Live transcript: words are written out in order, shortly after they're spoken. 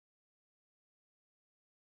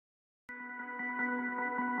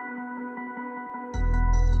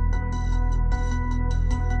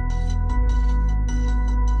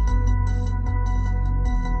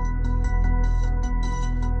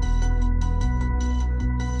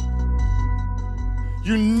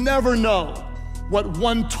You never know what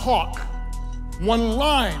one talk, one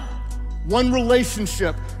line, one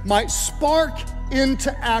relationship might spark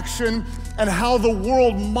into action, and how the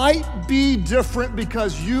world might be different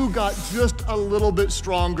because you got just a little bit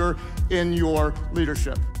stronger in your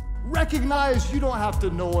leadership. Recognize you don't have to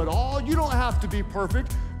know it all, you don't have to be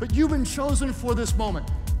perfect, but you've been chosen for this moment.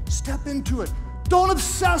 Step into it. Don't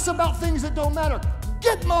obsess about things that don't matter.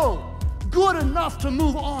 Get good enough to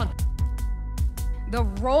move on. The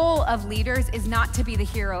role of leaders is not to be the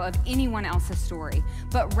hero of anyone else's story,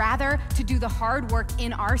 but rather to do the hard work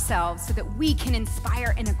in ourselves so that we can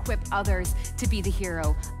inspire and equip others to be the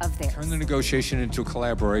hero of theirs. Turn the negotiation into a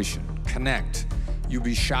collaboration. Connect. You'll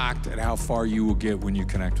be shocked at how far you will get when you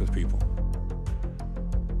connect with people.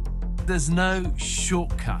 There's no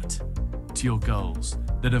shortcut to your goals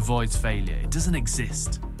that avoids failure. It doesn't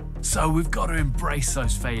exist. So we've got to embrace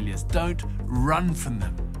those failures. Don't run from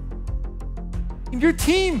them. Your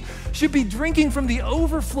team should be drinking from the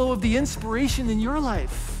overflow of the inspiration in your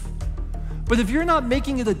life. But if you're not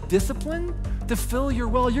making it a discipline to fill your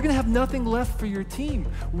well, you're gonna have nothing left for your team.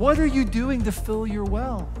 What are you doing to fill your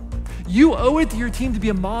well? You owe it to your team to be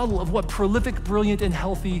a model of what prolific, brilliant, and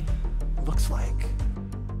healthy looks like.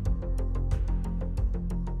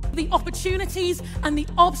 The opportunities and the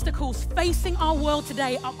obstacles facing our world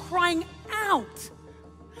today are crying out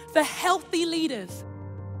for healthy leaders.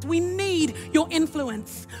 We need your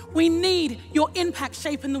influence. We need your impact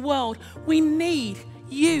shaping the world. We need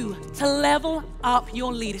you to level up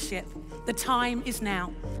your leadership. The time is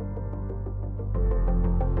now.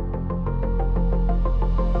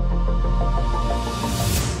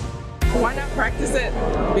 Why not practice it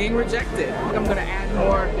being rejected? I'm going to add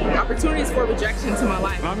more opportunities for rejection to my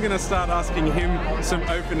life. I'm going to start asking him some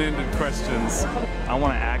open-ended questions. I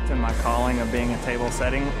want to act in my calling of being a table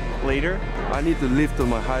setting leader. I need to live to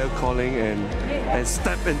my higher calling and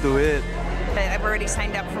step into it. I've already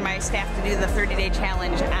signed up for my staff to do the 30-day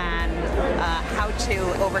challenge on how to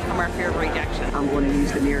overcome our fear of rejection. I'm going to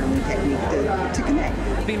use the mirroring technique to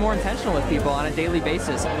connect. Be more intentional with people on a daily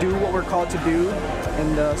basis. Do what we're called to do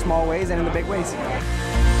in the small ways and in the big ways.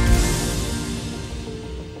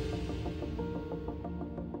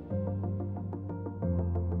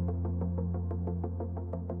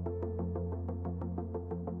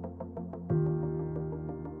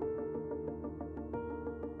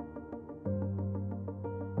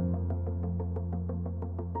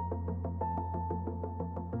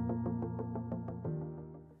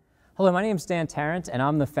 Hello, my name is Dan Tarrant, and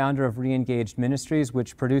I'm the founder of ReEngaged Ministries,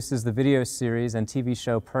 which produces the video series and TV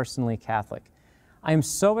show Personally Catholic. I am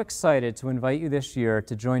so excited to invite you this year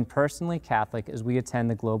to join Personally Catholic as we attend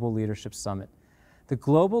the Global Leadership Summit. The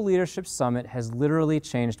Global Leadership Summit has literally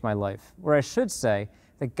changed my life, or I should say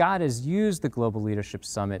that God has used the Global Leadership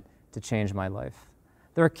Summit to change my life.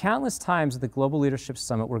 There are countless times at the Global Leadership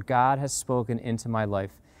Summit where God has spoken into my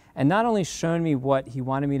life and not only shown me what He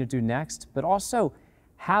wanted me to do next, but also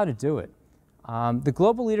how to do it. The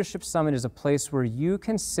Global Leadership Summit is a place where you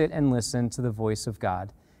can sit and listen to the voice of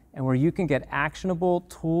God and where you can get actionable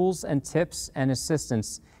tools and tips and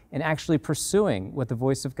assistance in actually pursuing what the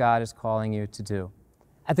voice of God is calling you to do.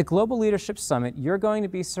 At the Global Leadership Summit, you're going to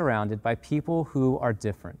be surrounded by people who are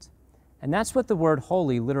different. And that's what the word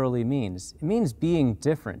holy literally means. It means being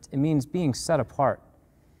different. It means being set apart.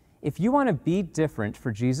 If you want to be different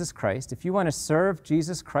for Jesus Christ, if you want to serve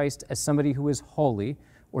Jesus Christ as somebody who is holy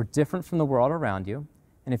or different from the world around you,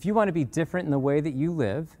 and if you want to be different in the way that you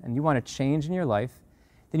live and you want to change in your life,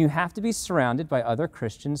 then you have to be surrounded by other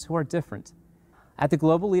Christians who are different. At the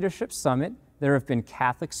Global Leadership Summit, there have been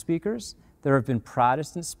Catholic speakers, there have been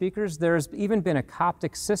Protestant speakers, there has even been a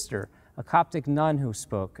Coptic sister, a Coptic nun who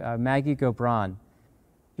spoke, Maggie Gobran.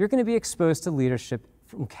 You're going to be exposed to leadership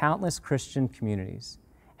from countless Christian communities,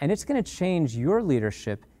 and it's going to change your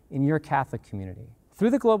leadership in your Catholic community.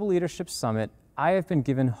 Through the Global Leadership Summit, I have been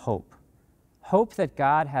given hope. Hope that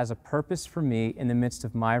God has a purpose for me in the midst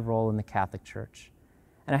of my role in the Catholic Church.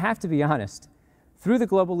 And I have to be honest, through the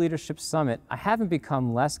Global Leadership Summit, I haven't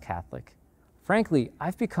become less Catholic. Frankly,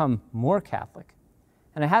 I've become more Catholic.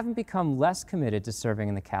 And I haven't become less committed to serving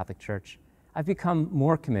in the Catholic Church. I've become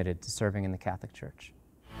more committed to serving in the Catholic Church.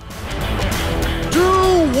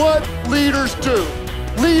 Do what leaders do.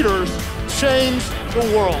 Leaders change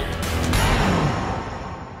the world.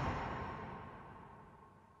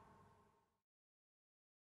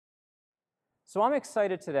 So I'm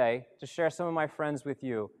excited today to share some of my friends with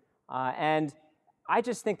you. And I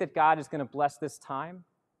just think that God is going to bless this time.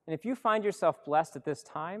 And if you find yourself blessed at this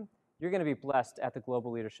time, you're going to be blessed at the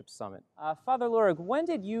Global Leadership Summit. Father Lurig, when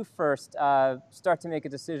did you first start to make a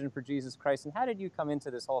decision for Jesus Christ, and how did you come into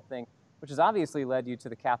this whole thing, which has obviously led you to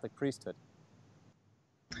the Catholic priesthood?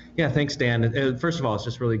 Yeah, thanks, Dan. First of all, it's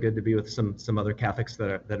just really good to be with some other Catholics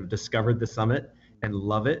that have discovered the summit and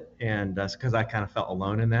love it, and because I kind of felt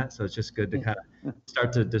alone in that, so it's just good to kind of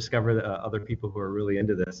start to discover other people who are really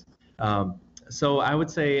into this. So I would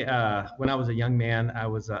say when I was a young man, I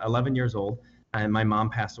was 11 years old, and my mom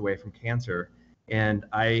passed away from cancer, and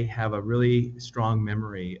I have a really strong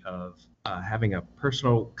memory of having a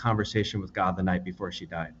personal conversation with God the night before she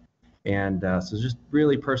died. And so just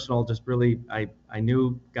really personal, just really, I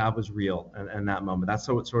knew God was real in that moment. That's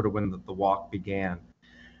sort of when the walk began.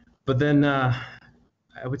 But then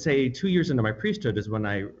I would say 2 years into my priesthood is when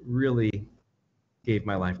I really gave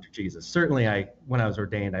my life to Jesus. Certainly, when I was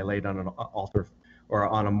ordained, I laid on an altar or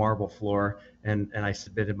on a marble floor, and I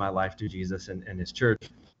submitted my life to Jesus and his church.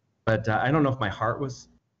 But I don't know if my heart was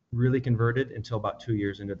really converted until about 2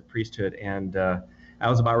 years into the priesthood. And I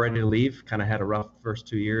was about ready to leave, kind of had a rough first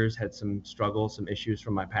 2 years, had some struggles, some issues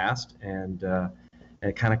from my past, and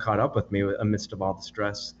it kind of caught up with me amidst of all the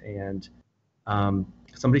stress. And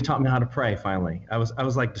somebody taught me how to pray finally. I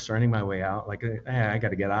was like discerning my way out, like, hey, I got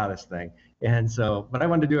to get out of this thing. And so, but I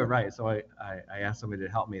wanted to do it right. So I asked somebody to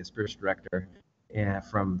help me, a spiritual director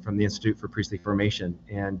from the Institute for Priestly Formation.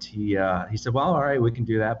 And he said, well, all right, we can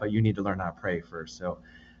do that, but you need to learn how to pray first. So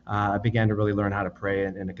I began to really learn how to pray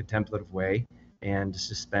in a contemplative way, and just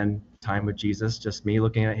to spend time with Jesus, just me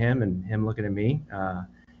looking at him and him looking at me.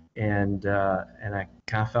 And I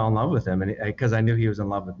kind of fell in love with him, and because I knew he was in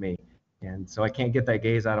love with me. And so I can't get that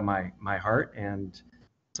gaze out of my heart. And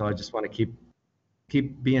so I just want to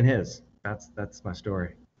keep being his. That's my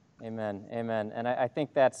story. Amen, amen. And I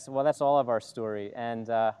think that's all of our story. And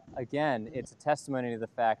again, it's a testimony to the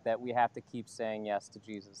fact that we have to keep saying yes to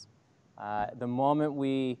Jesus. The moment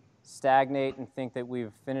we stagnate and think that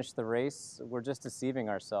we've finished the race, we're just deceiving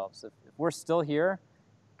ourselves. If we're still here,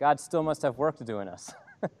 God still must have work to do in us.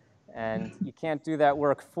 And you can't do that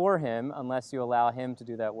work for him unless you allow him to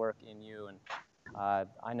do that work in you. And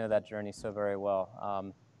I know that journey so very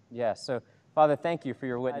well. So Father, thank you for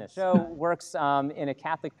your witness. Joe works in a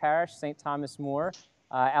Catholic parish, St. Thomas More,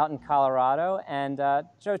 out in Colorado. And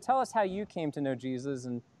Joe, tell us how you came to know Jesus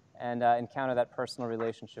and encounter that personal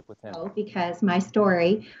relationship with him. Because my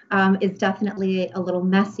story is definitely a little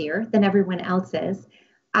messier than everyone else's.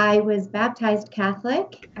 I was baptized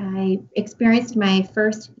Catholic. I experienced my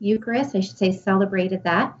first Eucharist, I should say celebrated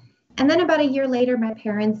that. And then about a year later, my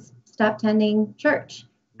parents stopped attending church.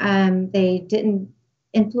 They didn't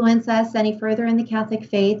influence us any further in the Catholic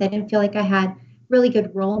faith. I didn't feel like I had really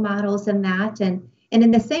good role models in that. And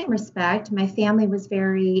in the same respect, my family was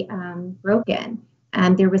very broken.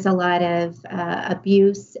 There was a lot of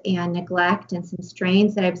abuse and neglect and some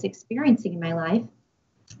strains that I was experiencing in my life.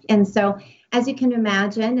 And so, as you can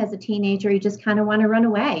imagine, as a teenager, you just kind of want to run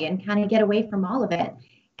away and kind of get away from all of it.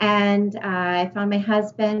 And I found my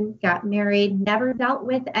husband, got married, never dealt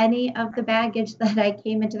with any of the baggage that I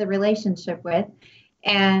came into the relationship with.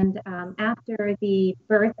 And after the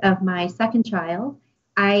birth of my second child,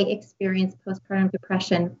 I experienced postpartum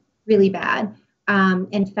depression really bad.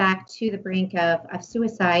 In fact, to the brink of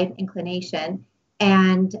suicide inclination.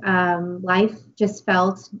 And life just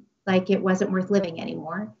felt like it wasn't worth living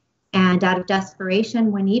anymore. And out of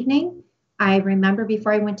desperation, one evening, I remember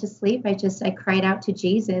before I went to sleep, I cried out to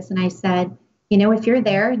Jesus and I said, if you're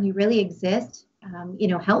there and you really exist,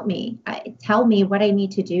 help me. Tell me what I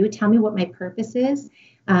need to do. Tell me what my purpose is.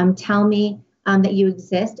 Tell me that you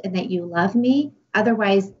exist and that you love me.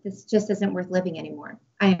 Otherwise, this just isn't worth living anymore.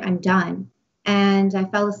 I'm done. And I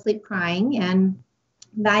fell asleep crying. And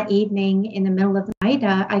that evening, in the middle of the night,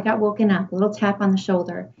 I got woken up, a little tap on the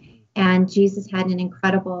shoulder. And Jesus had an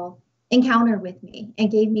incredible encounter with me and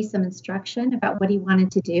gave me some instruction about what he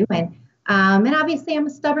wanted to do. And obviously, I'm a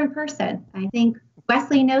stubborn person. I think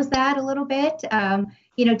Wesley knows that a little bit.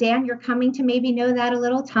 Dan, you're coming to maybe know that a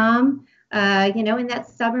little. Tom, and that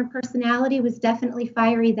stubborn personality was definitely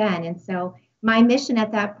fiery then. And so my mission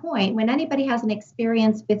at that point, when anybody has an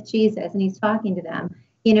experience with Jesus and he's talking to them,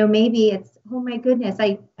 maybe it's, oh my goodness,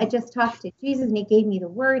 I just talked to Jesus and he gave me the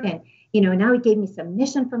word and, now he gave me some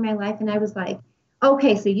mission for my life. And I was like,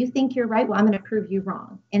 okay, so you think you're right. Well, I'm going to prove you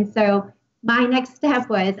wrong. And so my next step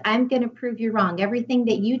was, I'm going to prove you wrong. Everything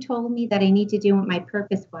that you told me that I need to do, what my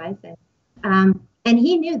purpose was. And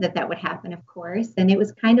he knew that would happen, of course. And it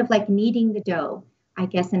was kind of like kneading the dough, I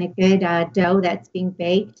guess, in a good dough that's being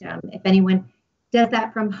baked. If anyone does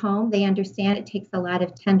that from home, they understand it takes a lot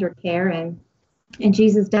of tender care. And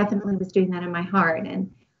Jesus definitely was doing that in my heart.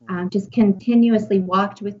 And just continuously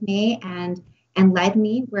walked with me and led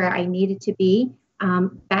me where I needed to be,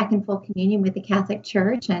 back in full communion with the Catholic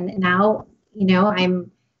Church. And now,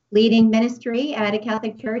 I'm leading ministry at a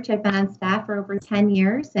Catholic church. I've been on staff for over 10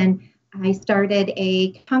 years, and I started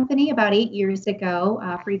a company about 8 years ago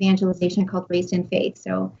for evangelization called Raised in Faith.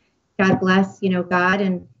 So God bless, God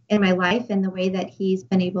and in my life and the way that He's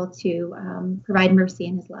been able to provide mercy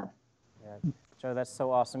in His love. Yeah, Joe, that's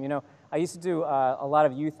so awesome. I used to do a lot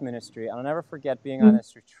of youth ministry, and I'll never forget being on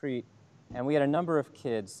this retreat, and we had a number of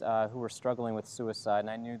kids who were struggling with suicide, and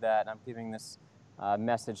I knew that, and I'm giving this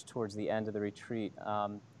message towards the end of the retreat.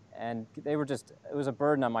 And they were it was a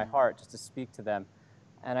burden on my heart just to speak to them.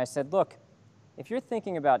 And I said, look, if you're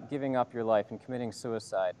thinking about giving up your life and committing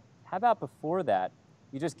suicide, how about before that,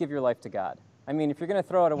 you just give your life to God? I mean, if you're going to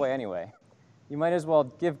throw it away anyway, you might as well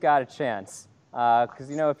give God a chance. Because,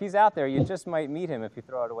 if He's out there, you just might meet Him if you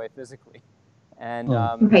throw it away physically. And,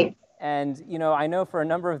 right. And I know for a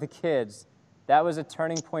number of the kids, that was a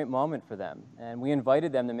turning point moment for them. And we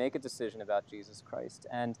invited them to make a decision about Jesus Christ.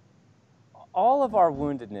 And all of our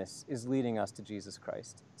woundedness is leading us to Jesus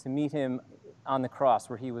Christ, to meet Him on the cross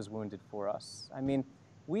where He was wounded for us. I mean,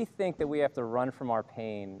 we think that we have to run from our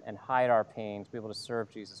pain and hide our pain to be able to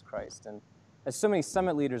serve Jesus Christ. And as so many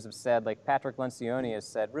summit leaders have said, like Patrick Lencioni has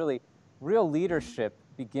said, really, real leadership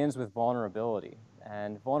begins with vulnerability,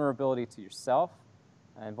 and vulnerability to yourself,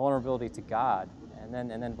 and vulnerability to God, and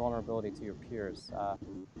then vulnerability to your peers.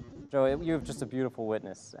 Joe, you have just a beautiful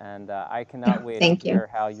witness, and I cannot wait to hear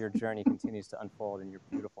how your journey continues to unfold in your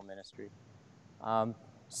beautiful ministry.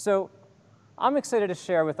 So I'm excited to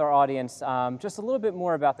share with our audience just a little bit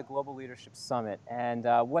more about the Global Leadership Summit and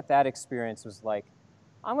what that experience was like.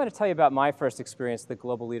 I'm going to tell you about my first experience at the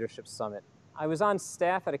Global Leadership Summit. I was on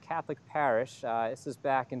staff at a Catholic parish. This is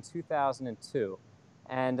back in 2002.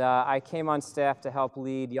 And I came on staff to help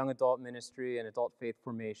lead young adult ministry and adult faith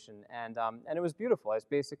formation. And it was beautiful. I was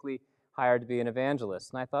basically hired to be an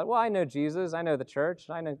evangelist. And I thought, well, I know Jesus, I know the church,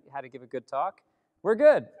 I know how to give a good talk. We're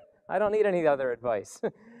good. I don't need any other advice.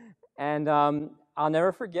 And I'll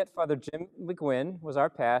never forget, Father Jim McGuinn was our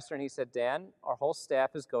pastor, and he said, Dan, our whole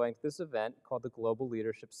staff is going to this event called the Global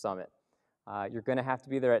Leadership Summit. You're going to have to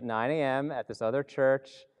be there at 9 a.m. at this other church,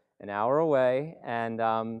 an hour away,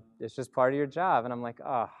 and it's just part of your job. And I'm like,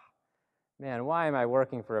 oh, man, why am I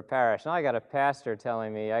working for a parish? Now I got a pastor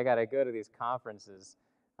telling me I got to go to these conferences.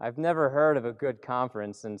 I've never heard of a good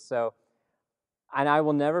conference. And I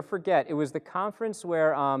will never forget, it was the conference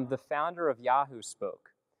where the founder of Yahoo spoke,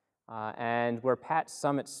 and where Pat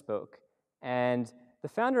Summitt spoke. And the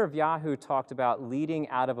founder of Yahoo talked about leading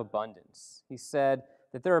out of abundance. He said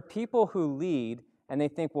that there are people who lead and they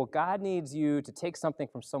think, well, God needs you to take something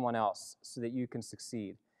from someone else so that you can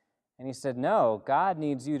succeed. And he said, no, God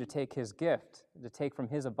needs you to take His gift, to take from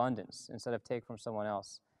His abundance instead of take from someone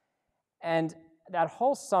else. And that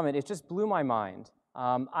whole summit, it just blew my mind.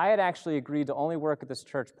 I had actually agreed to only work at this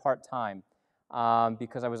church part-time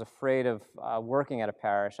because I was afraid of working at a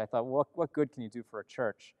parish. I thought, what good can you do for a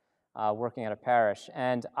church working at a parish?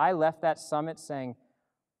 And I left that summit saying,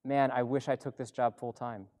 man, I wish I took this job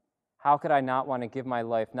full-time. How could I not want to give my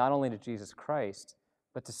life not only to Jesus Christ,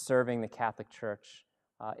 but to serving the Catholic Church?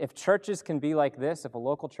 If churches can be like this, if a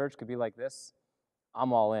local church could be like this,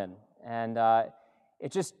 I'm all in. And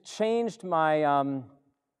it just changed my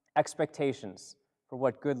expectations for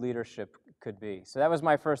what good leadership could be. So that was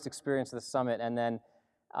my first experience of the summit. And then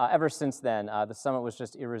ever since then, the summit was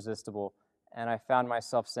just irresistible. And I found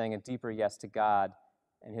myself saying a deeper yes to God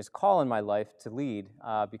and His call in my life to lead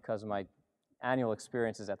because of my annual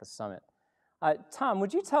experiences at the summit. Tom,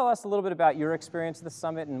 would you tell us a little bit about your experience at the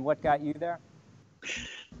summit and what got you there?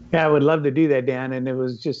 Yeah, I would love to do that, Dan. And it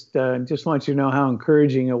was just want you to know how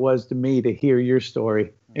encouraging it was to me to hear your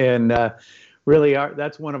story. And really,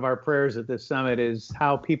 that's one of our prayers at this summit is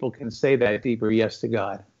how people can say that deeper yes to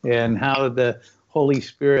God, and how the Holy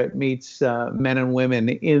Spirit meets men and women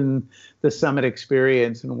in the summit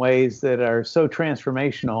experience in ways that are so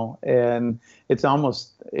transformational, and it's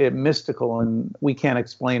almost mystical, and we can't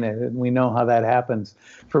explain it, and we know how that happens.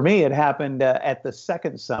 For me, it happened at the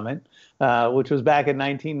second summit, which was back in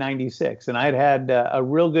 1996, and I'd had a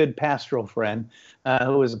real good pastoral friend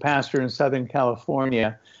who was a pastor in Southern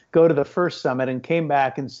California go to the first summit and came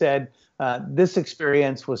back and said, this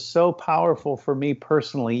experience was so powerful for me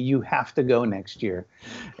personally, you have to go next year.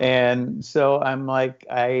 And so I'm like,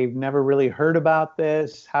 I've never really heard about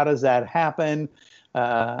this. How does that happen?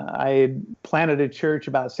 I had planted a church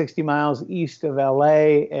about 60 miles east of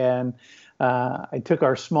LA, and I took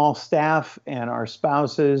our small staff and our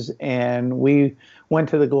spouses, and we went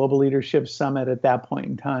to the Global Leadership Summit at that point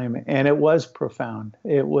in time, and it was profound.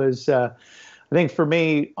 It was, I think for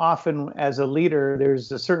me, often as a leader,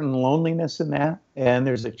 there's a certain loneliness in that, and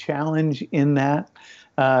there's a challenge in that.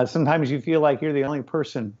 Sometimes you feel like you're the only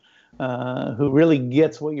person who really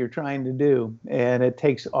gets what you're trying to do, and it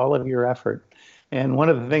takes all of your effort. And one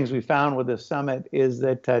of the things we found with the summit is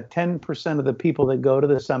that 10% of the people that go to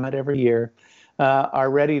the summit every year are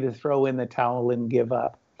ready to throw in the towel and give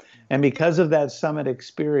up. And because of that summit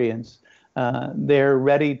experience, they're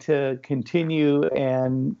ready to continue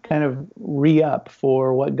and kind of re-up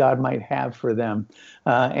for what God might have for them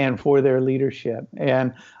and for their leadership.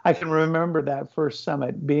 And I can remember that first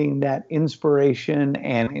summit being that inspiration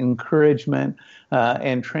and encouragement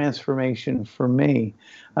and transformation for me.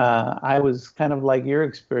 I was kind of like your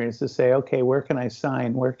experience to say, okay, where can I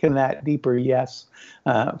sign? Where can that deeper yes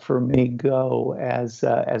for me go as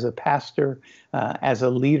a pastor, as a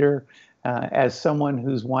leader, as someone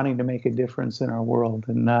who's wanting to make a difference in our world?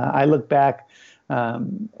 And I look back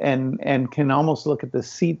and can almost look at the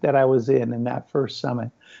seat that I was in that first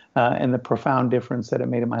summit and the profound difference that it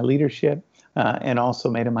made in my leadership and also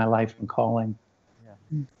made in my life and calling.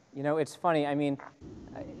 Yeah. You know, it's funny. I mean,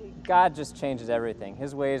 God just changes everything.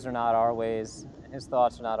 His ways are not our ways. His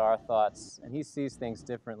thoughts are not our thoughts. And he sees things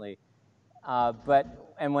differently.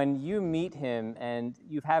 And when you meet him and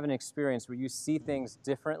you have an experience where you see things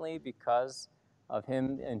differently because of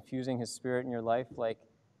him infusing his spirit in your life, like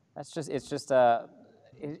it's just a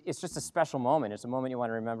special moment. It's a moment you want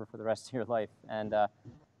to remember for the rest of your life. And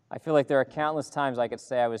I feel like there are countless times I could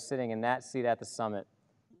say I was sitting in that seat at the summit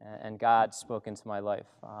and God spoke into my life,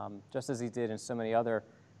 just as he did in so many other,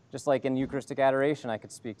 just like in Eucharistic adoration, I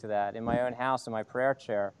could speak to that. In my own house, in my prayer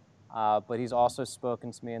chair. But he's also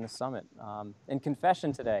spoken to me in the summit. In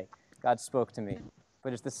confession today, God spoke to me.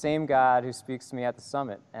 But it's the same God who speaks to me at the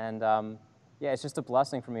summit. And yeah, it's just a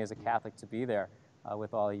blessing for me as a Catholic to be there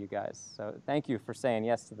with all of you guys. So thank you for saying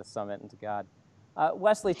yes to the summit and to God.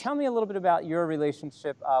 Wesley, tell me a little bit about your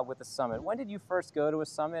relationship with the summit. When did you first go to a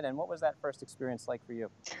summit, and what was that first experience like for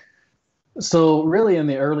you? So really in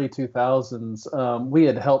the early 2000s, we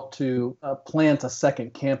had helped to plant a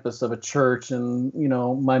second campus of a church in,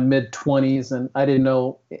 my mid-20s, and I didn't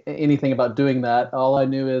know anything about doing that. All I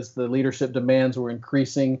knew is the leadership demands were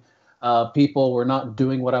increasing. People were not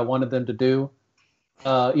doing what I wanted them to do.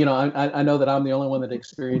 I know that I'm the only one that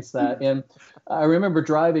experienced that. And I remember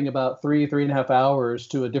driving about 3.5 hours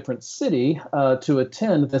to a different city to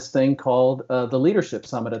attend this thing called the Leadership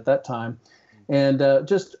Summit at that time. And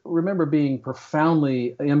just remember being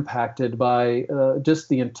profoundly impacted by just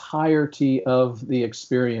the entirety of the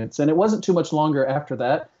experience. And it wasn't too much longer after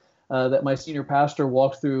that that my senior pastor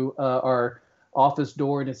walked through our office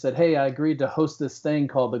door and he said, "Hey, I agreed to host this thing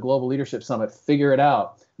called the Global Leadership Summit. Figure it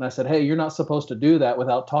out." And I said, "Hey, you're not supposed to do that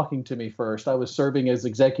without talking to me first." I was serving as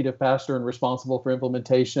executive pastor and responsible for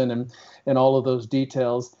implementation and all of those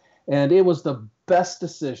details. And it was the best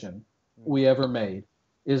decision we ever made,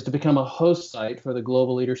 is to become a host site for the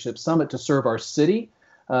Global Leadership Summit to serve our city.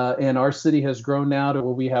 And our city has grown now to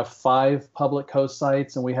where we have 5 public host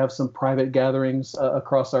sites, and we have some private gatherings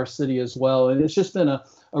across our city as well. And it's just been a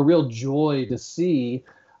real joy to see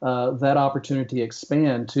that opportunity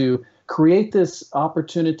expand, to create this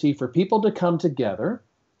opportunity for people to come together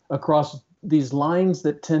across these lines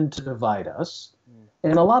that tend to divide us.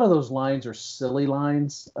 And a lot of those lines are silly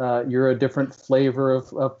lines. You're a different flavor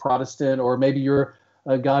of Protestant, or maybe you're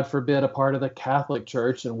God forbid, a part of the Catholic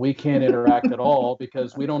Church, and we can't interact at all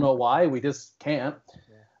because we don't know why, we just can't.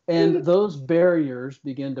 And those barriers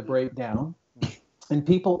begin to break down, and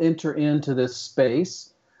people enter into this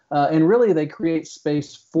space, and really they create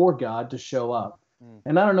space for God to show up.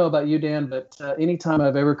 And I don't know about you, Dan, but anytime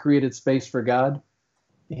I've ever created space for God,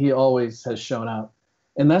 he always has shown up.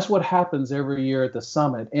 And that's what happens every year at the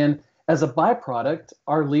summit. And as a byproduct,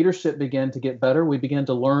 our leadership began to get better. We began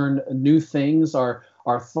to learn new things. Our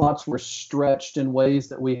thoughts were stretched in ways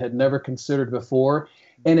that we had never considered before.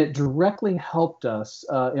 And it directly helped us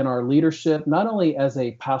in our leadership, not only as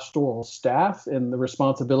a pastoral staff and the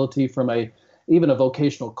responsibility from even a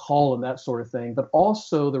vocational call and that sort of thing, but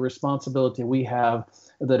also the responsibility we have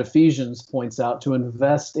that Ephesians points out to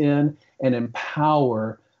invest in and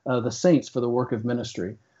empower the saints for the work of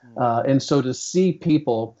ministry. And so to see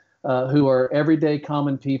people who are everyday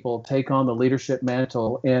common people take on the leadership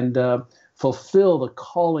mantle and fulfill the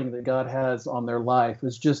calling that God has on their life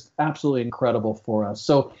is just absolutely incredible for us.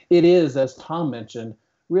 So it is, as Tom mentioned,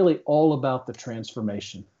 really all about the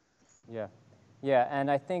transformation. Yeah, and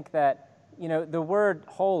I think that, the word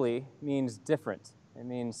holy means different It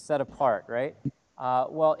means set apart, right?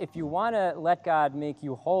 Well, if you want to let God make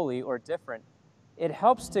you holy or different, it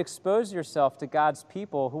helps to expose yourself to God's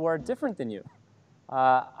people who are different than you.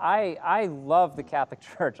 I love the Catholic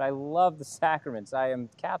Church. I love the sacraments. I am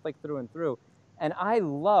Catholic through and through. And I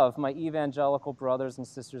love my evangelical brothers and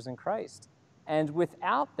sisters in Christ. And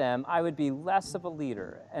without them, I would be less of a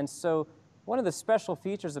leader. And so one of the special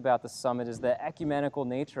features about the summit is the ecumenical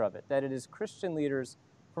nature of it, that it is Christian leaders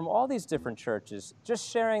from all these different churches just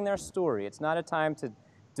sharing their story. It's not a time to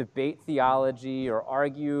debate theology or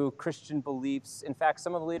argue Christian beliefs. In fact,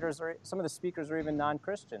 some of the speakers are even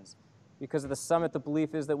non-Christians. Because of the summit, the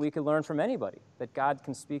belief is that we can learn from anybody, that God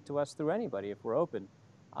can speak to us through anybody if we're open.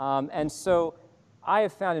 And so I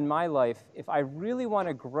have found in my life, if I really want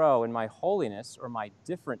to grow in my holiness or my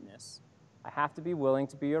differentness, I have to be willing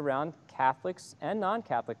to be around Catholics and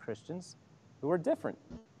non-Catholic Christians who are different.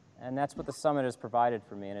 And that's what the summit has provided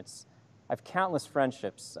for me. And I have countless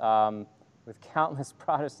friendships with countless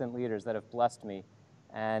Protestant leaders that have blessed me.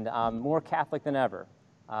 And I'm more Catholic than ever,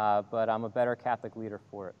 but I'm a better Catholic leader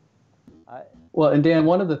for it. Well, and Dan,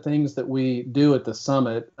 one of the things that we do at the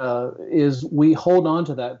summit is we hold on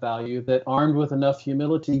to that value that armed with enough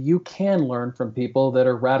humility, you can learn from people that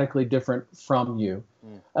are radically different from you.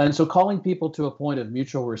 And so calling people to a point of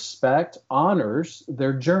mutual respect honors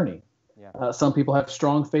their journey. Yeah. Some people have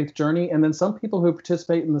strong faith journey, and then some people who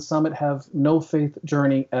participate in the summit have no faith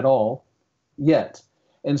journey at all yet.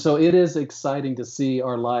 And so it is exciting to see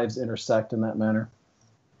our lives intersect in that manner.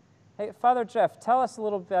 Hey, Father Jeff, tell us a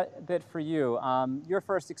little bit for you, your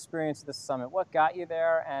first experience at the summit. What got you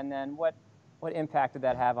there, and then what impact did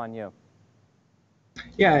that have on you?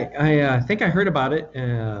 Yeah, I think I heard about it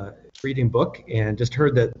reading a book, and just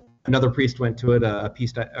heard that another priest went to it, a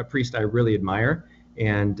priest I really admire,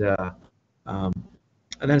 and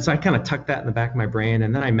then so I kind of tucked that in the back of my brain,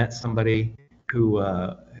 and then I met somebody who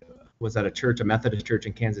was at a Methodist church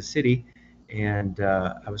in Kansas City. And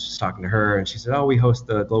I was just talking to her, and she said, "Oh, we host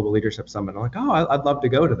the Global Leadership Summit." I'm like, "Oh, I'd love to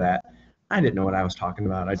go to that." I didn't know what I was talking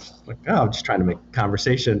about. I just like, "Oh, I'm just trying to make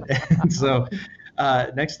conversation." And so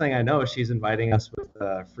next thing I know, she's inviting us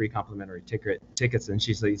with free complimentary tickets, and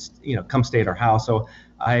she says, "Come stay at our house." So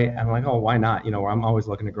I'm like, "Oh, why not?" I'm always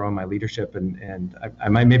looking to grow in my leadership, and I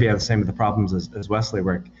might maybe have the same of the problems as Wesley,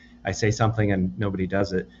 where I say something and nobody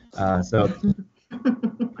does it. So.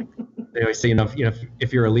 They always say,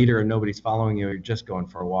 if you're a leader and nobody's following you, you're just going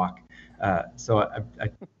for a walk. So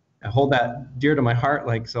I hold that dear to my heart.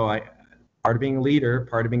 Part of being a leader,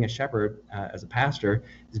 part of being a shepherd as a pastor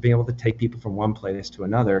is being able to take people from one place to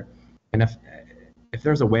another. And if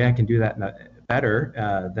there's a way I can do that better,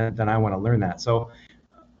 then I want to learn that. So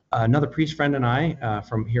another priest friend and I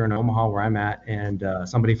from here in Omaha, where I'm at, and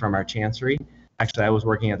somebody from our chancery. Actually, I was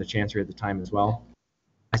working at the chancery at the time as well.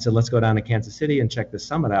 I said, let's go down to Kansas City and check this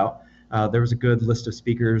summit out. There was a good list of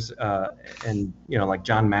speakers, and like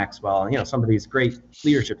John Maxwell, and some of these great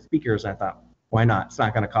leadership speakers. I thought, why not? It's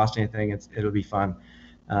not going to cost anything. It'll be fun.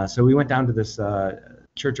 So we went down to this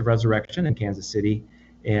Church of Resurrection in Kansas City,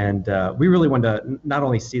 and we really wanted to not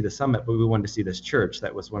only see the summit, but we wanted to see this church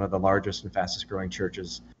that was one of the largest and fastest growing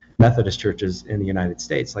churches, Methodist churches in the United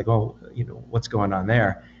States. Like, what's going on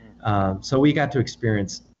there? So we got to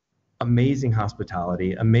experience amazing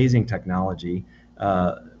hospitality, amazing technology.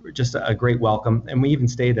 Just a great welcome, and we even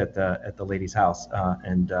stayed at the lady's house.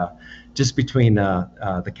 And just between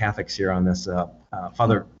the Catholics here on this,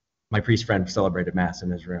 my priest friend celebrated Mass in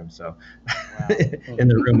his room, so wow. In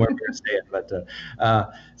the room where we were staying. But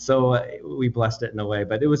so we blessed it in a way.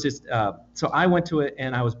 But it was just so I went to it,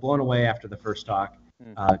 and I was blown away after the first talk.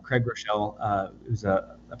 Craig Rochelle, who's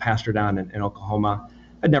a pastor down in Oklahoma.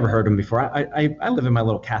 I'd never heard him before. I live in my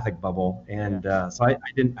little Catholic bubble, and so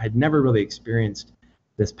I'd never really experienced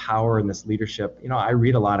this power and this leadership. I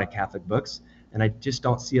read a lot of Catholic books, and I just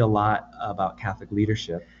don't see a lot about Catholic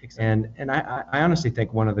leadership. Exactly. And I honestly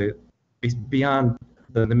think one of the, beyond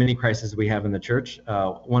the many crises we have in the church,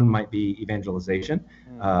 one might be evangelization.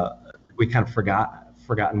 We kind of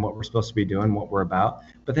forgotten what we're supposed to be doing, what we're about.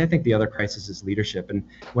 But I think the other crisis is leadership. And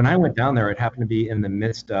when I went down there, it happened to be in the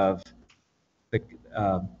midst of the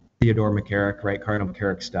Theodore McCarrick, right, Cardinal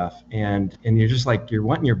McCarrick stuff, and you're just like, you're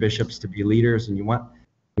wanting your bishops to be leaders, and you want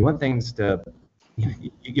things to,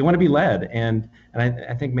 you want to be led, and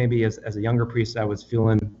I think maybe as a younger priest, I was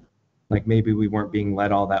feeling like maybe we weren't being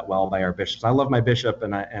led all that well by our bishops. I love my bishop,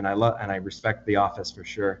 and I respect the office for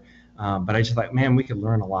sure, but I just thought, man, we could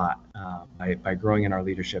learn a lot by growing in our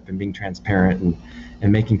leadership and being transparent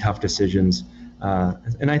and making tough decisions.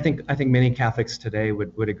 And I think many Catholics today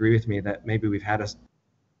would agree with me that maybe we've had a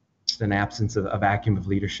just an absence of a vacuum of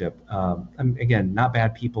leadership. Again, not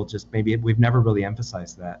bad people, just maybe we've never really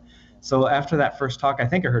emphasized that. So after that first talk, I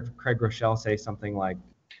think I heard Craig Rochelle say something like,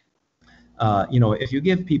 if you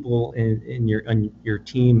give people in your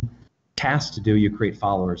team tasks to do, you create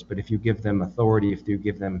followers. But if you give them authority, if you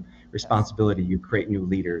give them responsibility, you create new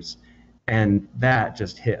leaders. And that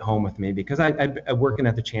just hit home with me, because I working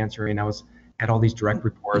at the Chancery, and I had all these direct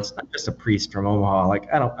reports. I'm just a priest from Omaha.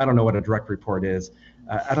 Like, I don't know what a direct report is.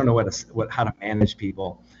 I don't know how to manage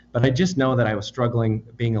people. But I just know that I was struggling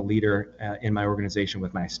being a leader in my organization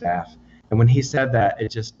with my staff. And when he said that, it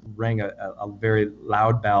just rang a very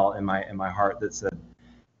loud bell in my heart that said,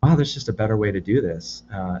 wow, there's just a better way to do this.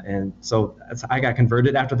 And so I got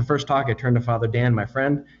converted. After the first talk, I turned to Father Dan, my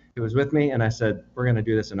friend, who was with me, and I said, we're going to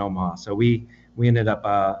do this in Omaha. So we ended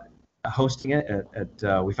up hosting it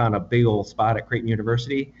we found a big old spot at Creighton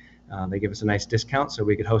University. They gave us a nice discount so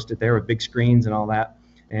we could host it there with big screens and all that.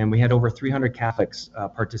 And we had over 300 Catholics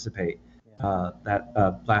participate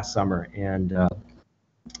that last summer. And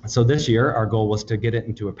so this year, our goal was to get it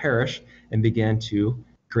into a parish and begin to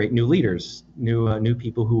create new leaders, new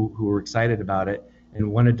people who were excited about it and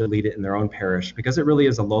wanted to lead it in their own parish, because it really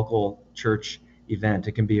is a local church event.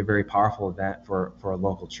 It can be a very powerful event for a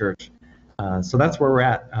local church. So that's where we're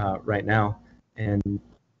at right now, and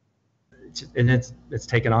it's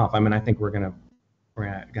taken off. I mean, I think we're gonna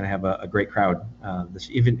have a great crowd.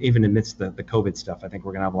 Even amidst the COVID stuff, I think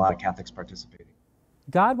we're gonna have a lot of Catholics participating.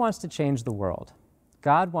 God wants to change the world.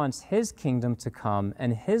 God wants His kingdom to come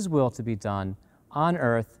and His will to be done on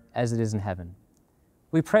earth as it is in heaven.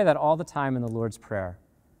 We pray that all the time in the Lord's Prayer.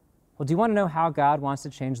 Well, do you want to know how God wants to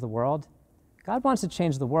change the world? God wants to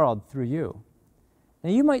change the world through you. Now,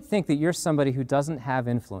 you might think that you're somebody who doesn't have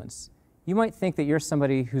influence. You might think that you're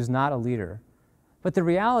somebody who's not a leader. But the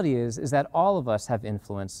reality is that all of us have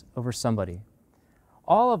influence over somebody.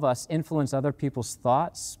 All of us influence other people's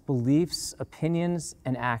thoughts, beliefs, opinions,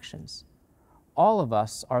 and actions. All of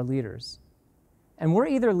us are leaders. And we're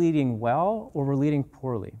either leading well or we're leading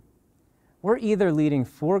poorly. We're either leading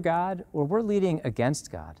for God or we're leading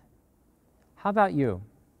against God. How about you?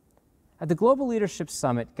 At the Global Leadership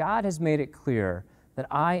Summit, God has made it clear that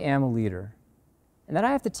I am a leader and that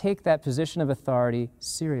I have to take that position of authority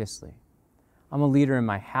seriously. I'm a leader in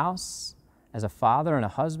my house, as a father and a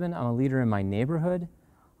husband. I'm a leader in my neighborhood.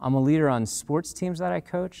 I'm a leader on sports teams that I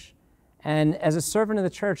coach. And as a servant of the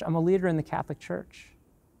church, I'm a leader in the Catholic Church.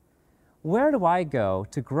 Where do I go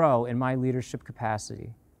to grow in my leadership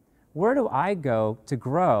capacity? Where do I go to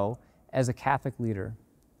grow as a Catholic leader?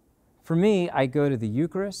 For me, I go to the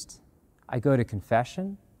Eucharist, I go to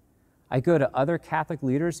confession, I go to other Catholic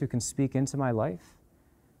leaders who can speak into my life,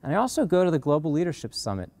 and I also go to the Global Leadership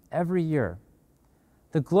Summit every year.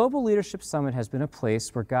 The Global Leadership Summit has been a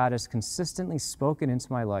place where God has consistently spoken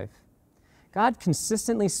into my life. God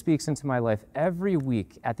consistently speaks into my life every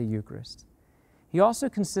week at the Eucharist. He also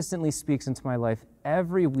consistently speaks into my life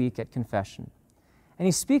every week at confession. And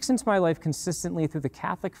He speaks into my life consistently through the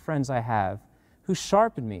Catholic friends I have who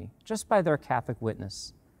sharpen me just by their Catholic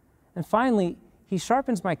witness. And finally, He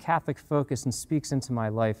sharpens my Catholic focus and speaks into my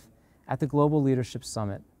life at the Global Leadership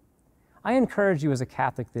Summit. I encourage you as a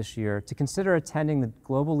Catholic this year to consider attending the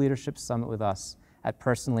Global Leadership Summit with us at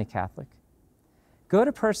Personally Catholic. Go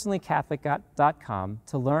to personallycatholic.com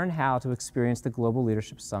to learn how to experience the Global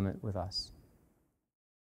Leadership Summit with us.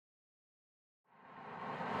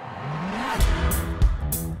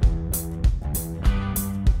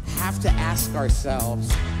 Have to ask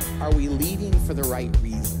ourselves, are we leading for the right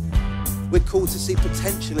reason? We're called to see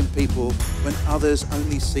potential in people when others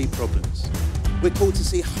only see problems. We're called to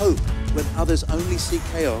see hope when others only see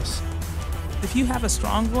chaos. If you have a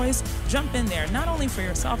strong voice, jump in there, not only for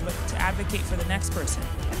yourself, but to advocate for the next person.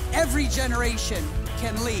 Every generation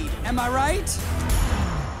can lead, am I right?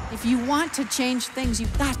 If you want to change things,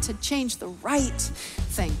 you've got to change the right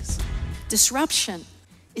things. Disruption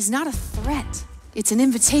is not a threat, it's an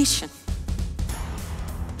invitation.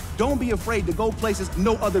 Don't be afraid to go places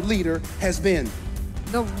no other leader has been.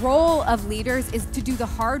 The role of leaders is to do the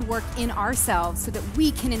hard work in ourselves so that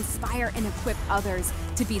we can inspire and equip others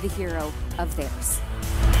to be the hero of theirs.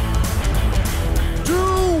 Do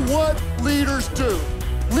what leaders do.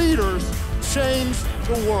 Leaders change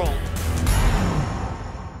the world.